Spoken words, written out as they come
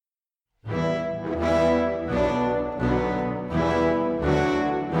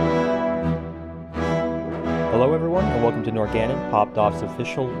Hello, everyone, and welcome to Norganon, Popped Off's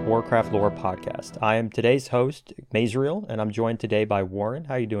official Warcraft lore podcast. I am today's host, Mazriel, and I'm joined today by Warren.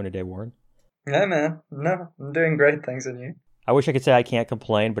 How are you doing today, Warren? Yeah, man. No, I'm doing great, thanks, and you? I wish I could say I can't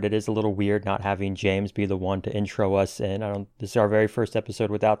complain, but it is a little weird not having James be the one to intro us in. This is our very first episode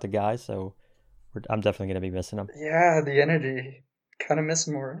without the guy, so I'm definitely going to be missing him. Yeah, the energy. Kind of miss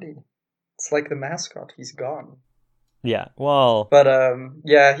him already. It's like the mascot, he's gone. Yeah, well, But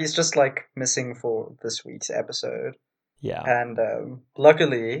yeah, he's just like missing for this week's episode. yeah. And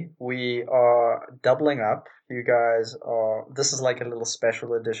luckily, we are doubling up. You guys are. This is like a little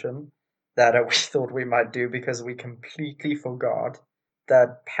special edition that we thought we might do because we completely forgot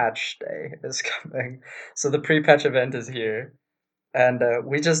that patch day is coming. So the pre-patch event is here, and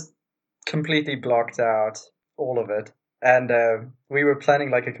we just completely blocked out all of it. And we were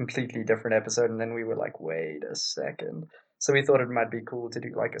planning like a completely different episode, and then we were like, wait a second. So we thought it might be cool to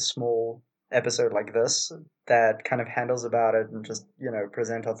do like a small episode like this that kind of handles about it and just,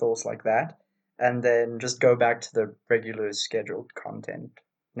 present our thoughts like that. And then just go back to the regular scheduled content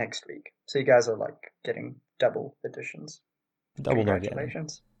next week. So you guys are like getting double editions. Double Norganon.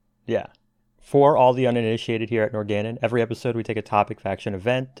 Congratulations. Yeah. For all the uninitiated here at Norganon, every episode we take a topic, faction,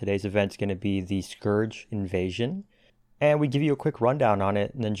 event. Today's event's going to be the Scourge Invasion. And we give you a quick rundown on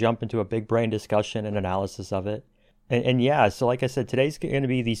it and then jump into a big brain discussion and analysis of it. And yeah, so like I said, today's going to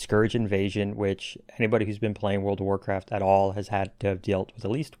be the Scourge Invasion, which anybody who's been playing World of Warcraft at all has had to have dealt with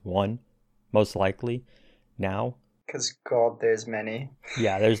at least one, most likely, now. Because, God, there's many.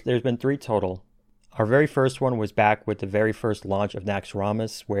 Yeah, there's been three total. Our very first one was back with the very first launch of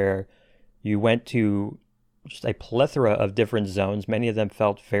Naxxramas, where you went to just a plethora of different zones. Many of them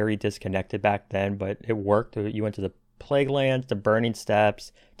felt very disconnected back then, but it worked. You went to the Plaguelands, the Burning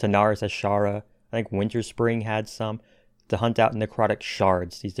Steppes, to Naris Ashara. I think Winterspring had some, to hunt out necrotic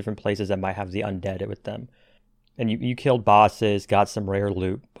shards, these different places that might have the undead with them. And you killed bosses, got some rare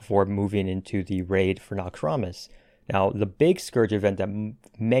loot before moving into the raid for Naxxramas. Now, the big Scourge event that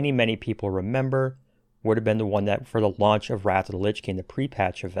many people remember would have been the one that for the launch of Wrath of the Lich King, the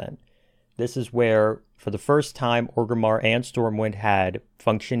pre-patch event. This is where, for the first time, Orgrimmar and Stormwind had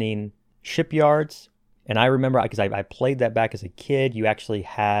functioning shipyards. And I remember, because I played that back as a kid, you actually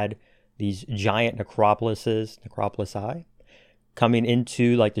had these giant necropolisi, coming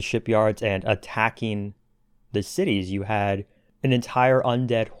into like the shipyards and attacking the cities. You had an entire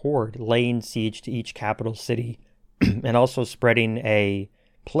undead horde laying siege to each capital city and also spreading a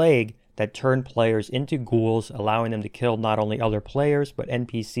plague that turned players into ghouls, allowing them to kill not only other players but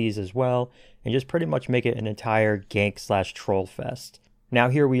NPCs as well, and just pretty much make it an entire gank/troll fest. Now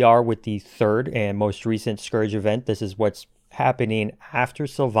here we are with the third and most recent Scourge event. This is what's happening after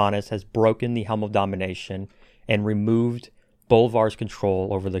Sylvanas has broken the Helm of Domination and removed Bolvar's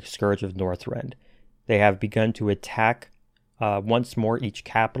control over the Scourge of Northrend. They have begun to attack once more each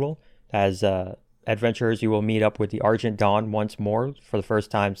capital. As adventurers, you will meet up with the Argent Dawn once more for the first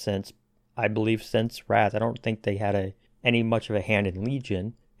time since Wrath. I don't think they had any much of a hand in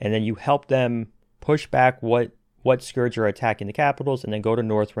Legion. And then you help them push back what Scourge are attacking the capitals, and then go to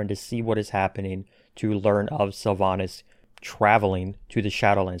Northrend to see what is happening, to learn of Sylvanas traveling to the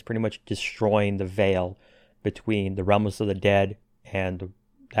Shadowlands, pretty much destroying the veil between the realms of the dead and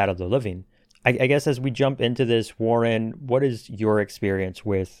that of the living. I guess as we jump into this, Warren, what is your experience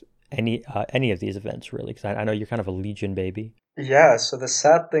with any of these events, really? Because I know you're kind of a Legion baby. Yeah, so the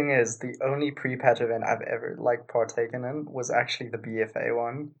sad thing is the only pre-patch event I've ever like partaken in was actually the BFA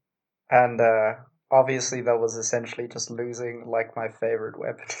one. And obviously that was essentially just losing like my favorite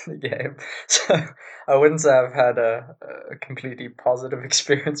weapon in the game. So I wouldn't say I've had a completely positive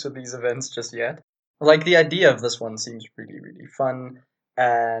experience with these events just yet. Like the idea of this one seems really fun,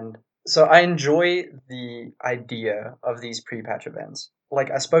 and so I enjoy the idea of these pre-patch events.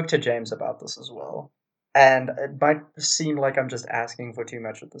 Like I spoke to James about this as well, and it might seem like I'm just asking for too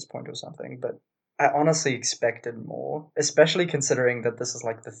much at this point or something, but I honestly expected more, especially considering that this is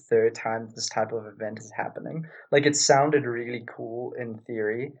like the third time this type of event is happening. Like it sounded really cool in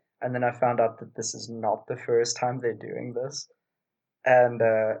theory, and then I found out that this is not the first time they're doing this. And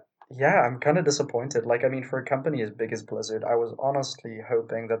yeah, I'm kind of disappointed. Like, I mean, for a company as big as Blizzard, I was honestly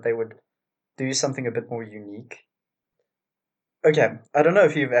hoping that they would do something a bit more unique. Okay, I don't know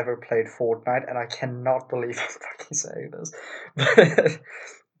if you've ever played Fortnite, and I cannot believe I'm fucking saying this, but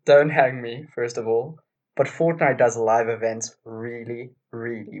don't hang me, first of all. But Fortnite does live events really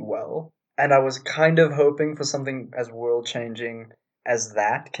well. And I was kind of hoping for something as world changing as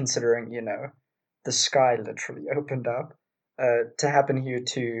that, considering, the sky literally opened up, to happen here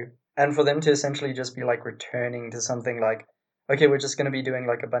too. And for them to essentially just be like returning to something like, okay, we're just going to be doing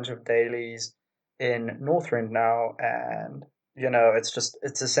like a bunch of dailies in Northrend now, and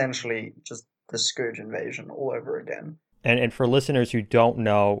it's essentially just the Scourge invasion all over again. And for listeners who don't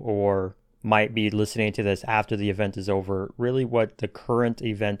know or might be listening to this after the event is over, really what the current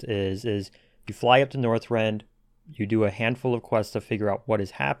event is you fly up to Northrend, you do a handful of quests to figure out what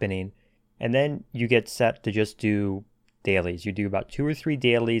is happening, and then you get set to just do dailies. You do about 2 or 3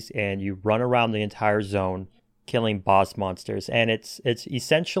 dailies and you run around the entire zone killing boss monsters. And it's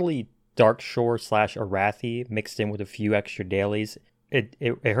essentially Darkshore slash Arathi mixed in with a few extra dailies. It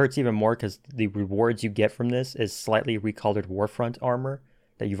hurts even more because the rewards you get from this is slightly recolored Warfront armor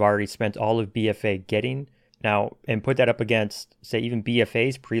that you've already spent all of BFA getting. Now, and put that up against, say, even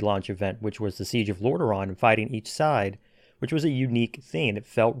BFA's pre-launch event, which was the Siege of Lordaeron and fighting each side, which was a unique thing. It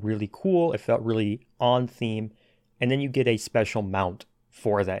felt really cool. It felt really on theme. And then you get a special mount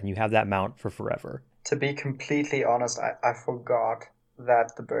for that, and you have that mount for forever. To be completely honest, I forgot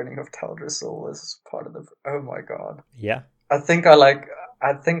that the burning of Teldrassil was part of the. Oh my god. Yeah. I think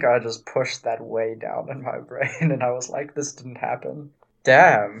I just pushed that way down in my brain, and I was like, this didn't happen.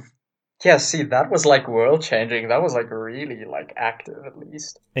 Damn. Yeah, see, that was like world changing. That was like really like active at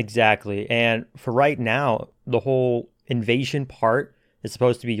least. Exactly. And for right now, the whole invasion part is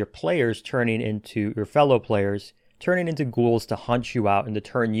supposed to be your players turning into your fellow players, turning into ghouls to hunt you out and to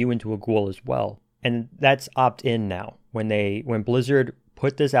turn you into a ghoul as well. And that's opt-in now. When Blizzard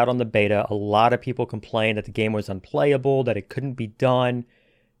put this out on the beta, a lot of people complained that the game was unplayable, that it couldn't be done,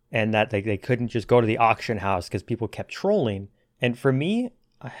 and that they couldn't just go to the auction house because people kept trolling. And for me,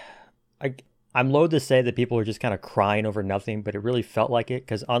 I'm loath to say that people are just kind of crying over nothing, but it really felt like it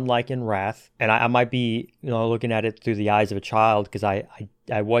because unlike in Wrath, and I might be looking at it through the eyes of a child because I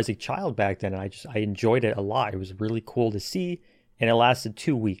was a child back then and I enjoyed it a lot. It was really cool to see, and it lasted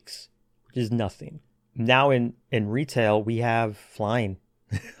 2 weeks, which is nothing. Now in retail, we have flying.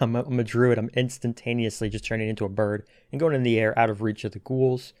 I'm a druid. I'm instantaneously just turning into a bird and going in the air out of reach of the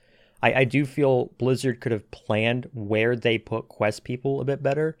ghouls. I do feel Blizzard could have planned where they put quest people a bit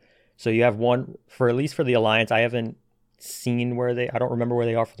better. So you have one for at least for the Alliance. I haven't seen I don't remember where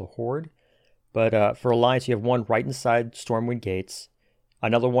they are for the Horde. But for Alliance, you have one right inside Stormwind Gates,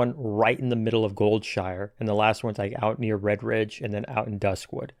 another one right in the middle of Goldshire, and the last one's like out near Red Ridge and then out in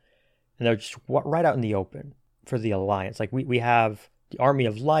Duskwood. And they're just right out in the open for the Alliance. Like we have the Army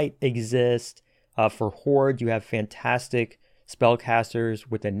of Light exist. For Horde, you have fantastic spellcasters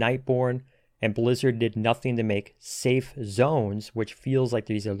with the Nightborn, and Blizzard did nothing to make safe zones, which feels like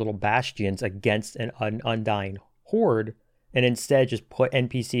these are little bastions against an undying Horde, and instead just put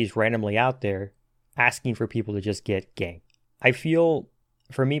NPCs randomly out there asking for people to just get ganked. I feel,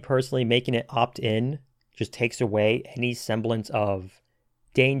 for me personally, making it opt-in just takes away any semblance of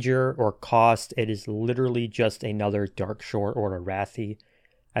danger or cost. It is literally just another Darkshore or Arathi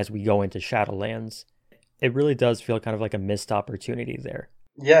as we go into Shadowlands. It really does feel kind of like a missed opportunity there.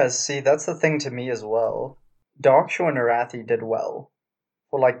 Yeah, see, that's the thing to me as well. Darkshore and Arathi did well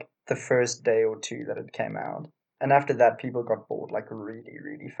for like the first day or two that it came out. And after that, people got bored like really,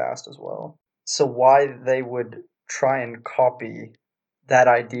 really fast as well. So why they would try and copy that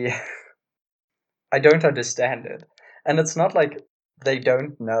idea, I don't understand it. And it's not like they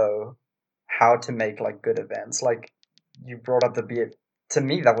don't know how to make like good events. Like you brought up the beard. To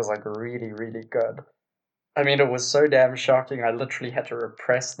me, that was like really, really good. I mean, it was so damn shocking. I literally had to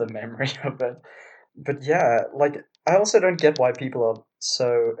repress the memory of it. But yeah, like I also don't get why people are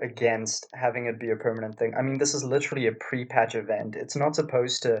so against having it be a permanent thing. I mean, this is literally a pre-patch event. It's not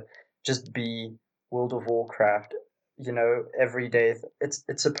supposed to just be World of Warcraft, every day. It's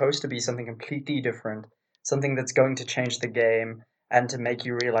supposed to be something completely different, something that's going to change the game and to make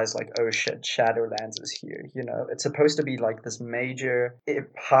you realize like, oh shit, Shadowlands is here. It's supposed to be like this major,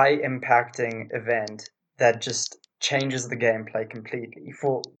 high impacting event that just changes the gameplay completely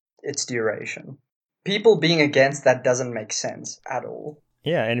for its duration. People being against that doesn't make sense at all.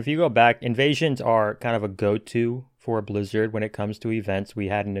 Yeah, and if you go back, invasions are kind of a go-to for Blizzard when it comes to events. We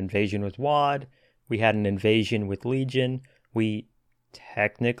had an invasion with WoD, we had an invasion with Legion, we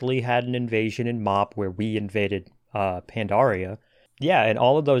technically had an invasion in MoP where we invaded Pandaria. Yeah, and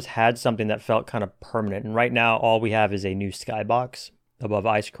all of those had something that felt kind of permanent. And right now, all we have is a new skybox above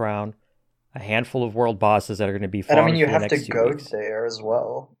Icecrown, a handful of world bosses that are going to be And I farmed mean, you for the have to next 2 go weeks. there as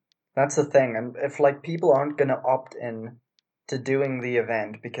well. That's the thing. And if like people aren't gonna opt in to doing the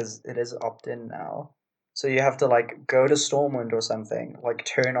event because it is opt in now, so you have to like go to Stormwind or something, like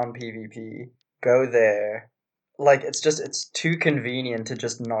turn on PvP, go there. Like it's too convenient to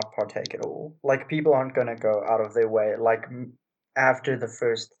just not partake at all. Like people aren't gonna go out of their way. Like after the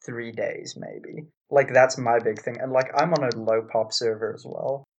first 3 days, maybe. Like that's my big thing. And like I'm on a low pop server as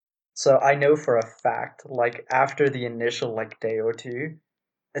well. So I know for a fact, like after the initial like day or two,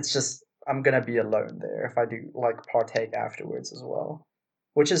 it's just I'm gonna be alone there if I do like partake afterwards as well.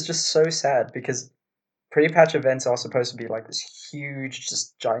 Which is just so sad because pre-patch events are supposed to be like this huge,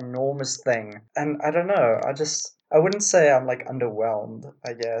 just ginormous thing. And I don't know, I wouldn't say I'm like underwhelmed,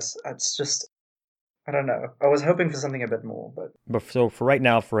 I guess. It's just I don't know. I was hoping for something a bit more, but But so for right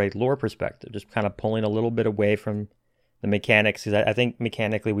now, for a lore perspective, just kind of pulling a little bit away from the mechanics, because I think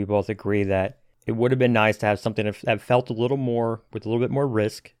mechanically we both agree that it would have been nice to have something that felt a little more with a little bit more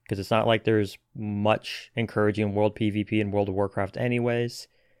risk, because it's not like there's much encouraging world PvP in World of Warcraft, anyways,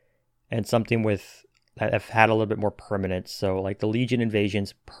 and something with that have had a little bit more permanence. So like the Legion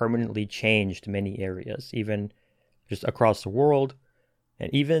invasions permanently changed many areas, even just across the world,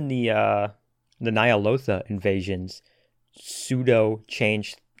 and even the Nyalotha invasions pseudo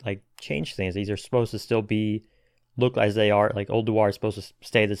changed things. These are supposed to still be look as they are. Like Ulduar is supposed to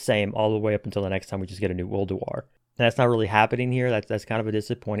stay the same all the way up until the next time we just get a new Ulduar. And that's not really happening here. That's kind of a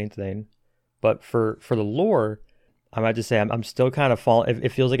disappointing thing. But for the lore, I might just say I'm still kind of falling.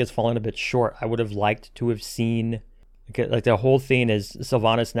 It feels like it's falling a bit short. I would have liked to have seen like the whole thing is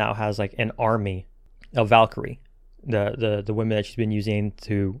Sylvanas now has like an army of Valkyrie, the women that she's been using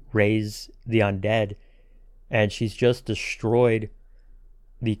to raise the undead, and she's just destroyed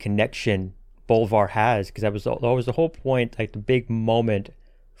the connection Bolvar has, because that was the whole point, like the big moment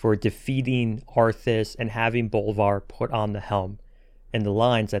for defeating Arthas and having Bolvar put on the helm and the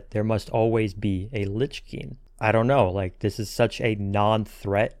lines that there must always be a Lich King. I don't know, like this is such a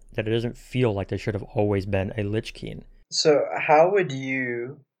non-threat that it doesn't feel like there should have always been a Lich King. so how would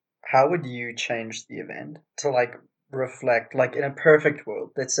you change the event to like reflect like in a perfect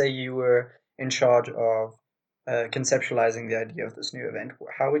world? Let's say you were in charge of conceptualizing the idea of this new event.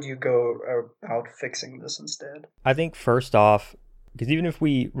 How would you go about fixing this instead? I think first off, because even if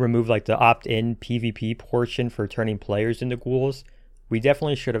we remove like the opt-in PvP portion for turning players into ghouls, we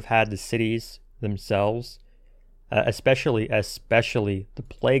definitely should have had the cities themselves, especially the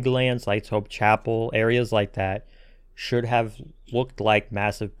Plague Lands, Light's Hope Chapel, areas like that, should have looked like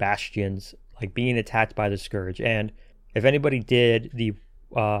massive bastions, like being attacked by the Scourge. And if anybody did the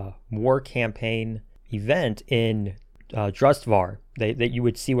war campaign event in Drustvar, that you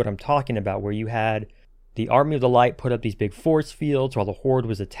would see what I'm talking about, where you had the Army of the Light put up these big force fields while the Horde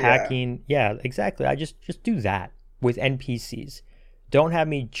was Yeah. attacking. Yeah, exactly. I just do that with NPCs. Don't have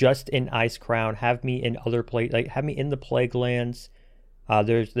me just in Icecrown. Have me in other places. Like have me in the Plague Lands.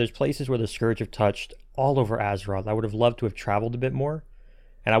 There's places where the Scourge have touched all over Azeroth. I would have loved to have traveled a bit more,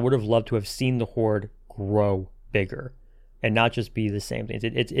 and I would have loved to have seen the Horde grow bigger and not just be the same things.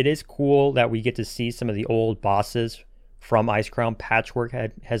 It is cool that we get to see some of the old bosses from Icecrown. Patchwork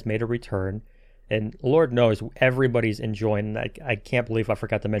has made a return, and Lord knows everybody's enjoying that. I can't believe I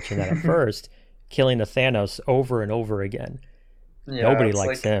forgot to mention that at first. Killing the Thanos over and over again. Yeah, Nobody it's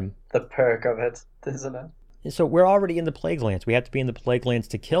likes like him. the perk of it, isn't it? So we're already in the Plague Lands. We have to be in the Plague Lands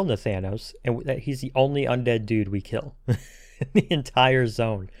to kill Nathanos, and he's the only undead dude we kill in the entire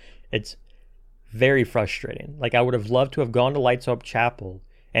zone. It's very frustrating. Like I would have loved to have gone to Lights Hope Chapel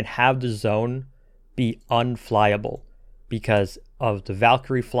and have the zone be unflyable because of the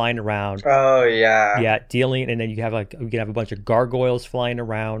Valkyrie flying around. Oh yeah. Yeah, dealing, and then you can have a bunch of gargoyles flying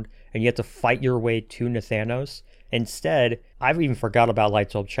around, and you have to fight your way to Nathanos. Instead, I've even forgot about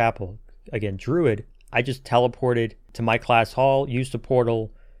Lights Hope Chapel. Again, Druid. I just teleported to my class hall, used the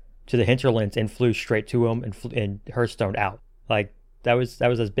portal to the hinterlands, and flew straight to him and Hearthstone out. Like that was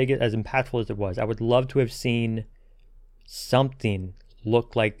as big as impactful as it was. I would love to have seen something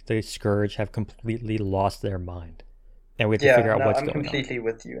look like the Scourge have completely lost their mind, and we have to Yeah, figure out no, what's I'm going on. completely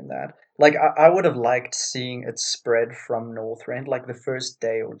with you in that. Like, I would have liked seeing it spread from Northrend, like the first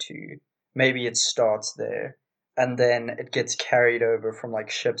day or two. Maybe it starts there, and then it gets carried over from like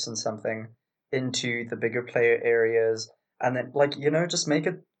ships and something into the bigger player areas, and then like just make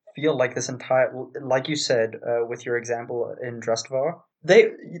it feel like this entire, like you said, with your example in Drustvar,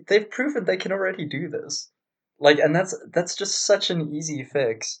 they've proven they can already do this. Like, and that's just such an easy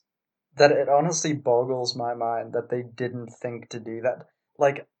fix that it honestly boggles my mind that they didn't think to do that.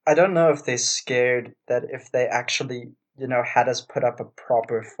 Like, I don't know if they're scared that if they actually, had us put up a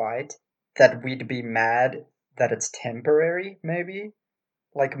proper fight, that we'd be mad that it's temporary, maybe?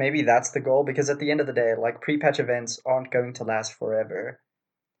 Like, maybe that's the goal, because at the end of the day, like, pre patch events aren't going to last forever.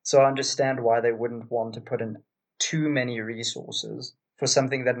 So I understand why they wouldn't want to put in too many resources for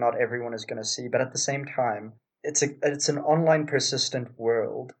something that not everyone is going to see. But at the same time, it's an online persistent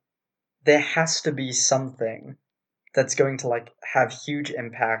world. There has to be something that's going to like have huge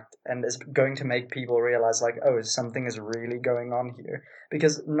impact and is going to make people realize like, oh, something is really going on here.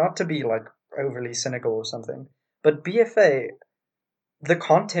 Because not to be like overly cynical or something, but BFA, the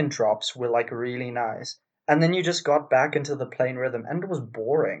content drops were like really nice. And then you just got back into the plain rhythm and it was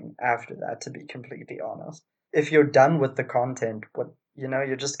boring after that, to be completely honest. If you're done with the content,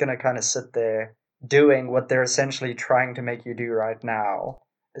 you're just gonna kind of sit there doing what they're essentially trying to make you do right now.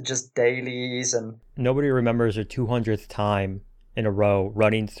 Just dailies and Nobody remembers their 200th time in a row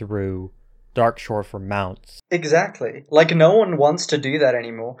running through Darkshore for mounts. exactly. Like no one wants to do that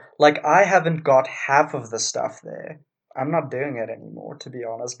anymore. Like I haven't got half of the stuff there. I'm not doing it anymore, to be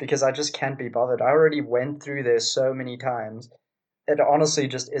honest, because I just can't be bothered. I already went through there so many times. It honestly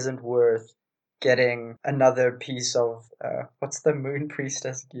just isn't worth getting another piece of what's the Moon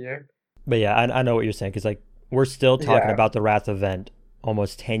Priestess gear? But yeah, I know what you're saying, because like we're still talking Yeah. about the Wrath event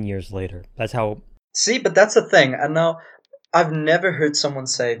almost 10 years later. That's how. See, but that's the thing. And now I've never heard someone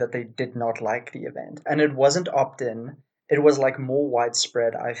say that they did not like the event. And it wasn't opt-in. It was like more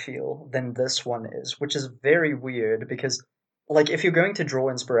widespread, I feel, than this one is, which is very weird because like if you're going to draw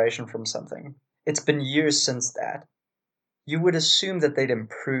inspiration from something, it's been years since that. You would assume that they'd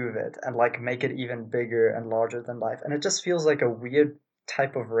improve it and like make it even bigger and larger than life. And it just feels like a weird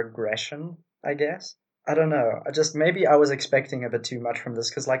type of regression, I guess. I don't know. I just maybe I was expecting a bit too much from this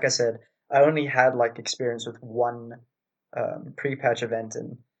because, like I said, I only had like experience with one pre-patch event,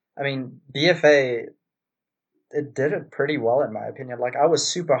 and I mean BFA it did it pretty well in my opinion. Like I was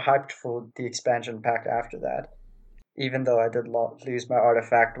super hyped for the expansion pack after that, even though I did lose my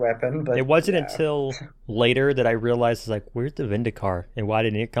artifact weapon. It But wasn't yeah, until later that I realized, like, where's the Vindicar and why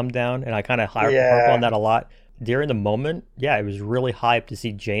didn't it come down? And I kind of harp on yeah, that a lot. During the moment, yeah, it was really hyped to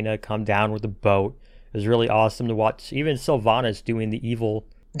see Jaina come down with the boat. It was really awesome to watch even Sylvanas doing the evil,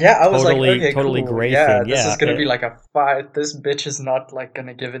 yeah. I was like, totally, okay, totally cool. gray Yeah, thing. this is Yeah, gonna be like a fight. This bitch is not like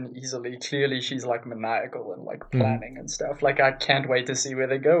gonna give in easily. Clearly, she's like maniacal and like mhm. planning and stuff. Like I can't wait to see where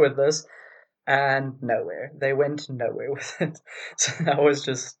they go with this. And nowhere. They went nowhere with it. So that was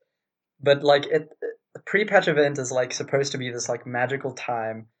just. But like the pre-patch event is like supposed to be this like magical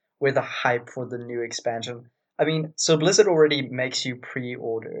time with a hype for the new expansion. I mean, so Blizzard already makes you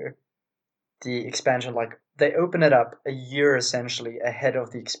pre-order the expansion. Like they open it up a year essentially ahead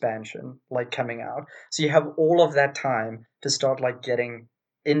of the expansion like coming out. So you have all of that time to start like getting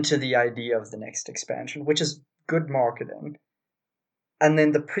into the idea of the next expansion, which is good marketing. And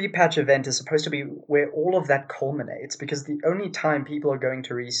then the pre-patch event is supposed to be where all of that culminates because the only time people are going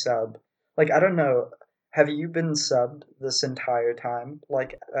to resub, like I don't know, have you been subbed this entire time,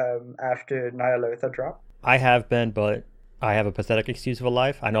 like after Nyalotha drop? I have been, but I have a pathetic excuse of a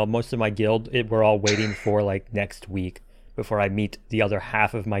life. I know most of my guild, we're all waiting for like next week before I meet the other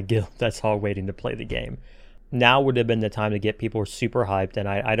half of my guild that's all waiting to play the game. Now would have been the time to get people super hyped, and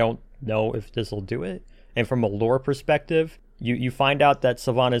I don't know if this will do it. And from a lore perspective, you find out that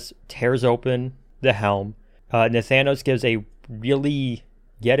Sylvanas tears open the helm. Nathanos gives a really,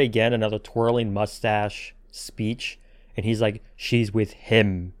 yet again, another twirling mustache speech, and he's like, she's with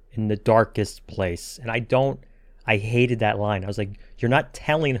him in the darkest place. And I hated that line. I was like, you're not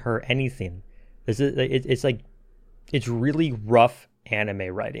telling her anything. It's like, it's really rough anime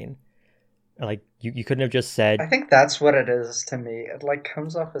writing. Like, you couldn't have just I said, think that's what it is to me. It like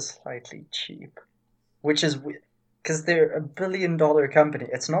comes off as slightly cheap, which is because they're $1 billion company.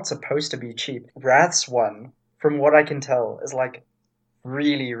 It's not supposed to be cheap. Wrath's one, from what I can tell, is like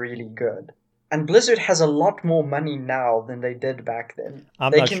really, really good. And Blizzard has a lot more money now than they did back then.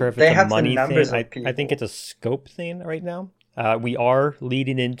 I'm not sure if it's They a have the money thing. numbers I, of I think it's people. a scope thing right now. We are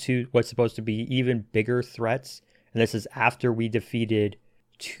leading into what's supposed to be even bigger threats. And this is after we defeated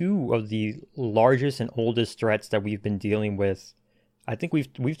two of the largest and oldest threats that we've been dealing with. I think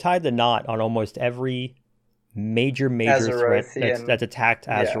we've tied the knot on almost every major threat that's Azerothian, attacked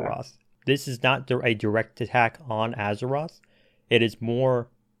yeah. Azeroth. This is not a direct attack on Azeroth. It is more,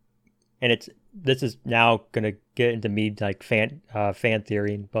 and it's this is now gonna get into me like fan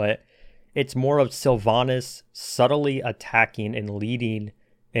theory, but it's more of Sylvanas subtly attacking and leading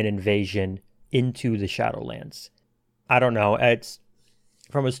an invasion into the Shadowlands. I don't know. It's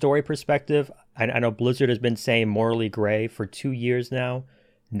from a story perspective. I know Blizzard has been saying morally gray for 2 years now.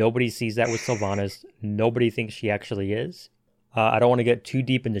 Nobody sees that with Sylvanas. Nobody thinks she actually is. I don't want to get too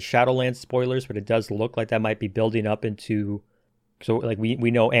deep into Shadowlands spoilers, but it does look like that might be building up into. So, like, we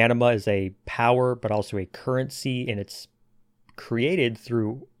know Anima is a power, but also a currency, and it's created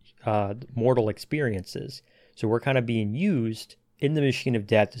through mortal experiences. So we're kind of being used in the Machine of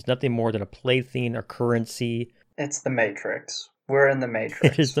Death. It's nothing more than a plaything, a currency. It's the Matrix. We're in the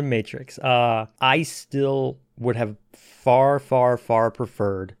It is Matrix. the Matrix. I still would have far, far, far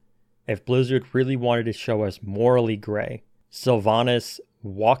preferred if Blizzard really wanted to show us morally gray. Sylvanas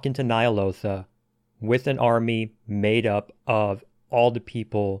walk into Nyalotha with an army made up of all the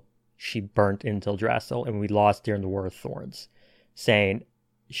people she burnt in Teldrassil and we lost during the War of Thorns, saying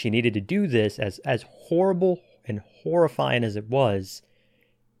she needed to do this as horrible and horrifying as it was.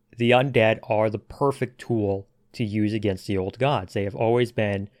 The undead are the perfect tool to use against the old gods. They have always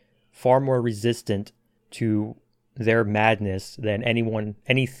been far more resistant to their madness than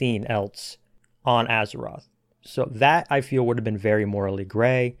anything else on Azeroth. So that I feel would have been very morally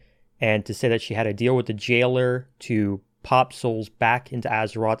gray. And to say that she had to deal with the jailer to pop souls back into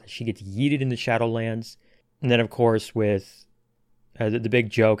Azeroth, she gets yeeted in the Shadowlands. And then, of course, with the big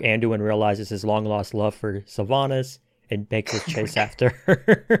joke, Anduin realizes his long lost love for Sylvanas and makes us chase after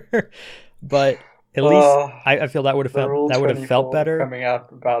her. But at least I feel that would have felt better coming out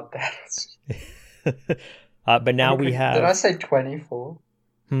about that. But now we have. Did I say 24?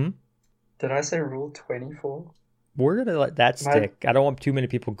 Hmm. Did I say Rule 24? We're gonna let that stick. I don't want too many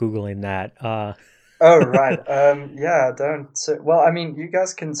people googling that. Oh right. Yeah. Don't. Well, I mean, you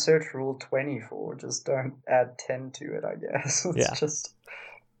guys can search Rule 24. Just don't add 10 to it. I guess. It's just.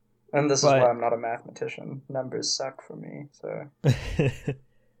 And this is why I'm not a mathematician. Numbers suck for me. So.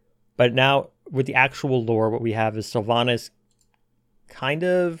 But now with the actual lore, what we have is Sylvanas kind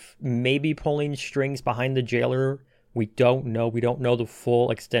of maybe pulling strings behind the jailer. We don't know. We don't know the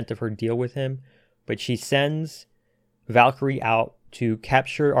full extent of her deal with him, but she sends Valkyrie out to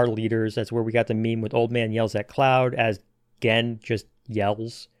capture our leaders. That's where we got the meme with Old Man yells at Cloud as Gen just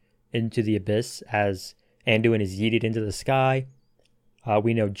yells into the abyss as Anduin is yeeted into the sky.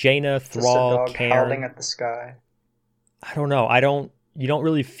 We know Jaina, Thrall, Cairn. Howling at the sky. I don't know. You don't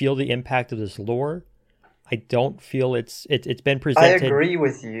really feel the impact of this lore. I don't feel it's been presented. I agree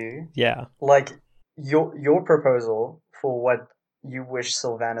with you. Yeah. Like your proposal for what you wish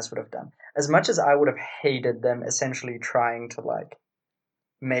Sylvanas would have done. As much as I would have hated them essentially trying to like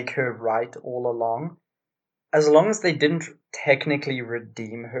make her right all along, as long as they didn't technically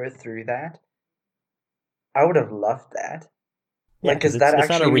redeem her through that, I would have loved that. Like, because that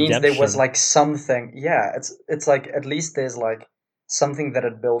actually means there was like something. Yeah, it's like at least there's like something that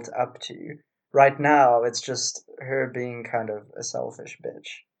it built up to. Right now, it's just her being kind of a selfish bitch.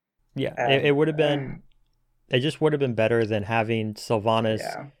 Yeah, it would have been. It just would have been better than having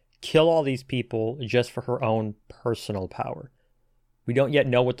Sylvanas kill all these people just for her own personal power. We don't yet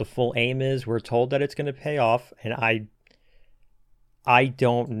know what the full aim is. We're told that it's going to pay off, and I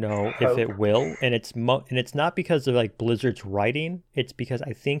don't know if it will. And it's not because of like Blizzard's writing. It's because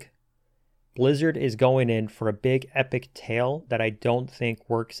I think Blizzard is going in for a big epic tale that I don't think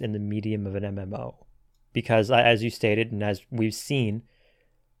works in the medium of an MMO. Because as you stated, and as we've seen,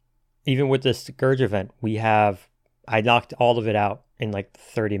 even with this Scourge event, I knocked all of it out in like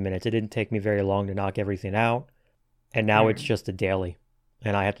 30 minutes. It didn't take me very long to knock everything out. And now it's just a daily.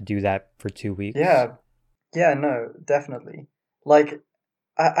 And I have to do that for 2 weeks. Yeah, no, definitely. Like,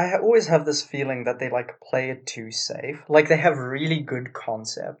 I always have this feeling that they like play it too safe. Like, they have really good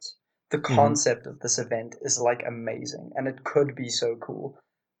concepts. The concept of this event is like amazing, and it could be so cool.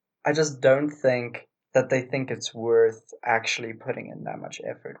 I just don't think that they think it's worth actually putting in that much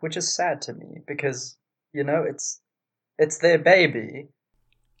effort, which is sad to me because, you know, it's their baby.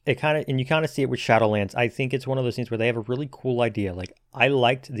 You kind of see it with Shadowlands. I think it's one of those things where they have a really cool idea. Like, I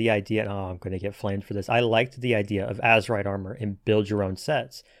liked the idea, and I'm going to get flamed for this. I liked the idea of Azerite armor and build your own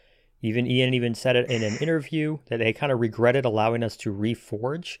sets. Ian said it in an interview that they kind of regretted allowing us to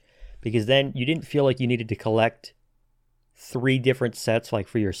reforge, because then you didn't feel like you needed to collect 3 different sets like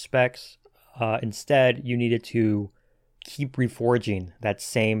for your specs. Instead, you needed to keep reforging that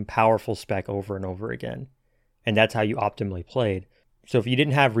same powerful spec over and over again. And that's how you optimally played. So if you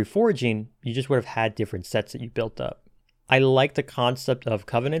didn't have reforging, you just would have had different sets that you built up. I like the concept of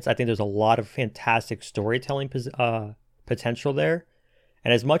covenants. I think there's a lot of fantastic storytelling potential there.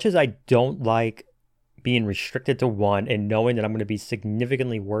 And as much as I don't like being restricted to one and knowing that I'm going to be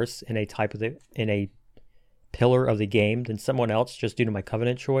significantly worse in a pillar of the game than someone else just due to my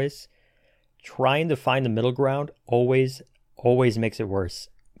covenant choice, trying to find the middle ground always makes it worse.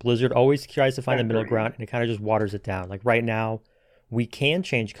 Blizzard always tries to find the middle ground, and it kind of just waters it down. Like right now, we can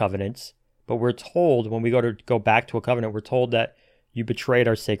change covenants, but we're told when we go back to a covenant, we're told that you betrayed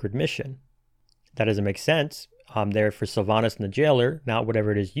our sacred mission. That doesn't make sense. I'm there for Sylvanas and the jailer, not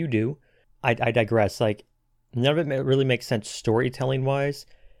whatever it is you do. I digress. Like, none of it really makes sense storytelling wise.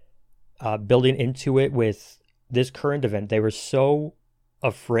 Building into it with this current event, they were so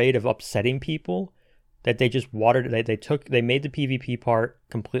afraid of upsetting people that they just watered it. They made the PvP part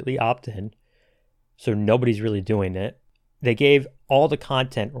completely opt-in, so nobody's really doing it. They gave all the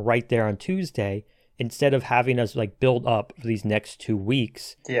content right there on Tuesday instead of having us like build up for these next 2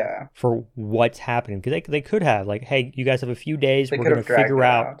 weeks for what's happening. Because they could have like, hey, you guys have a few days. We're going to figure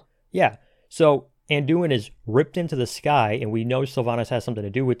out. Yeah. So Anduin is ripped into the sky, and we know Sylvanas has something to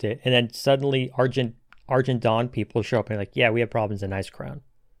do with it. And then suddenly Argent Dawn people show up and like, yeah, we have problems in Icecrown.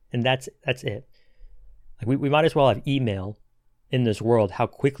 And that's it. Like we might as well have email in this world, how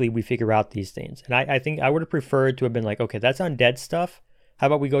quickly we figure out these things. And I think I would have preferred to have been like, okay, that's undead stuff. How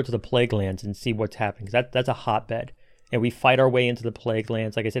about we go to the Plague Lands and see what's happening? Because that's a hotbed. And we fight our way into the Plague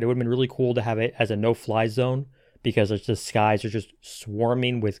Lands. Like I said, it would have been really cool to have it as a no-fly zone because the skies are just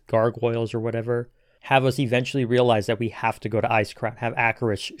swarming with gargoyles or whatever. Have us eventually realize that we have to go to Icecrown. Have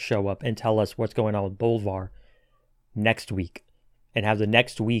Acaris show up and tell us what's going on with Bolvar next week. And have the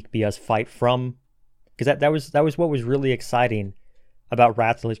next week be us fight from... Because that was what was really exciting about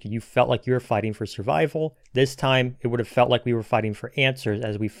Wrath of Lich King. You felt like you were fighting for survival. This time, it would have felt like we were fighting for answers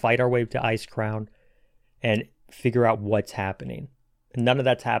as we fight our way to Icecrown and figure out what's happening. And none of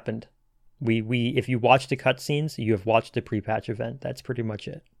that's happened. We if you watch the cutscenes, you have watched the pre-patch event. That's pretty much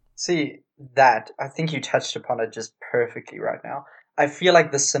it. See, I think you touched upon it just perfectly right now. I feel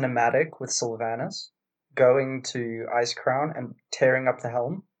like the cinematic with Sylvanas going to Icecrown and tearing up the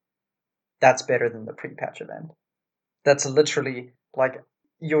helm, that's better than the pre-patch event. That's literally like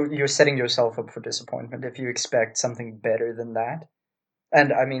you're setting yourself up for disappointment if you expect something better than that.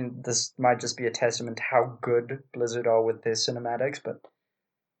 And I mean, this might just be a testament to how good Blizzard are with their cinematics, but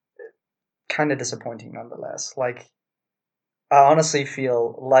kind of disappointing nonetheless. Like, I honestly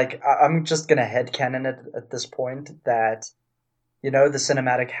feel like I'm just gonna headcanon it at this point that, you know, the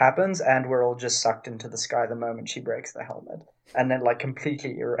cinematic happens and we're all just sucked into the sky the moment she breaks the helmet. And then, like,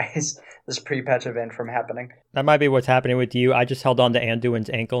 completely erase this pre-patch event from happening. That might be what's happening with you. I just held on to Anduin's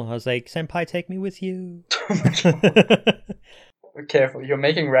ankle. I was like, Senpai, take me with you. Be careful. You're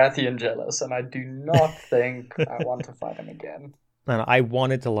making Rathian jealous, and I do not think I want to fight him again. And I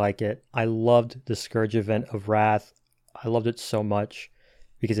wanted to like it. I loved the Scourge event of Wrath. I loved it so much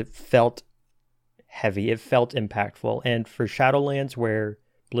because it felt heavy. It felt impactful. And for Shadowlands, where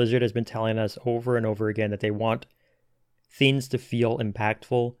Blizzard has been telling us over and over again that they want things to feel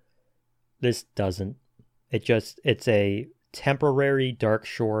impactful, this doesn't. It's a temporary Dark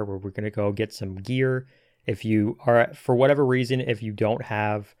Shore where we're going to go get some gear. If you are, for whatever reason, if you don't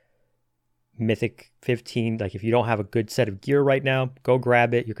have Mythic 15, like if you don't have a good set of gear right now, go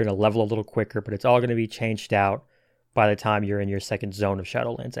grab it. You're going to level a little quicker, but it's all going to be changed out by the time you're in your second zone of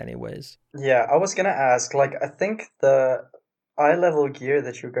Shadowlands anyways. Yeah, I was going to ask, like, I think the eye level gear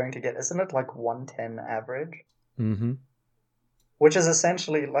that you're going to get, isn't it like 110 average? Mm-hmm. Which is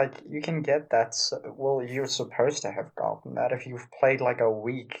essentially, like, you can get that, well, you're supposed to have gotten that if you've played like a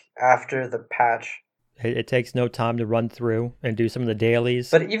week after the patch. It takes no time to run through and do some of the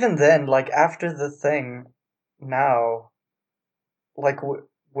dailies. But even then, like, after the thing, now, like,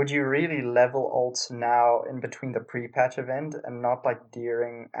 would you really level alts now in between the pre-patch event and not, like,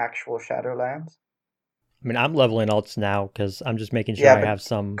 during actual Shadowlands? I mean, I'm leveling alts now because I'm just making sure I have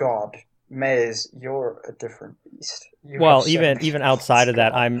some... God, Maze, you're a different beast. Well, even outside of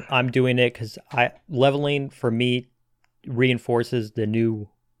that, I'm doing it because leveling for me reinforces the new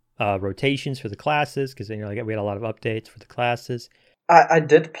rotations for the classes because, you know, we had a lot of updates for the classes. I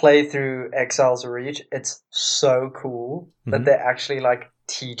did play through Exiles Reach. It's so cool that they're actually like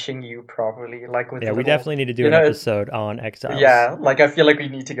teaching you properly. Like with we definitely need to do an episode on Exiles. Yeah, like I feel like we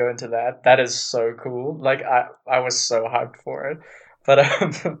need to go into that. That is so cool. Like I was so hyped for it. But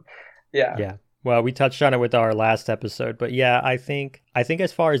yeah. Yeah. Well, we touched on it with our last episode, but yeah, I think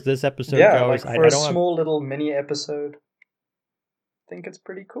as far as this episode goes, like for a small little mini episode, I think it's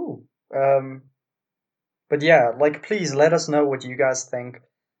pretty cool. But yeah, like please let us know what you guys think.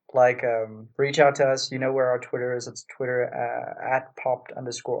 Like reach out to us. You know where our Twitter is. It's Twitter at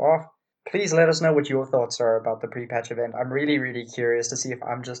 @popped_off. Please let us know what your thoughts are about the pre-patch event. I'm really, really curious to see if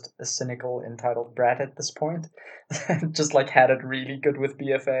I'm just a cynical, entitled brat at this point. Just like had it really good with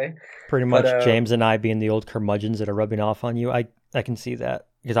BFA. Pretty much James and I being the old curmudgeons that are rubbing off on you. I can see that.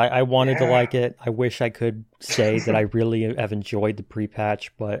 Because I wanted to like it. I wish I could say that I really have enjoyed the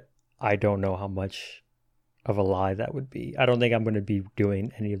pre-patch, but I don't know how much of a lie that would be. I don't think I'm going to be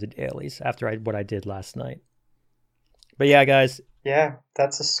doing any of the dailies after what I did last night. But yeah, guys. Yeah,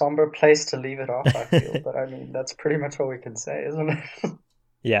 that's a somber place to leave it off, I feel. But I mean, that's pretty much all we can say, isn't it?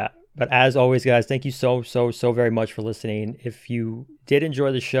 Yeah. But as always, guys, thank you so very much for listening. If you did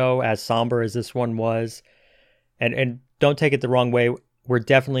enjoy the show, as somber as this one was, and don't take it the wrong way, we're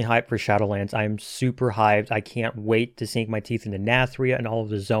definitely hyped for Shadowlands. I'm super hyped. I can't wait to sink my teeth into Nathria and all of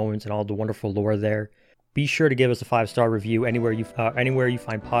the zones and all the wonderful lore there. Be sure to give us a 5-star review anywhere you find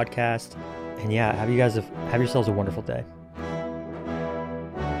podcasts. And yeah, have yourselves a wonderful day.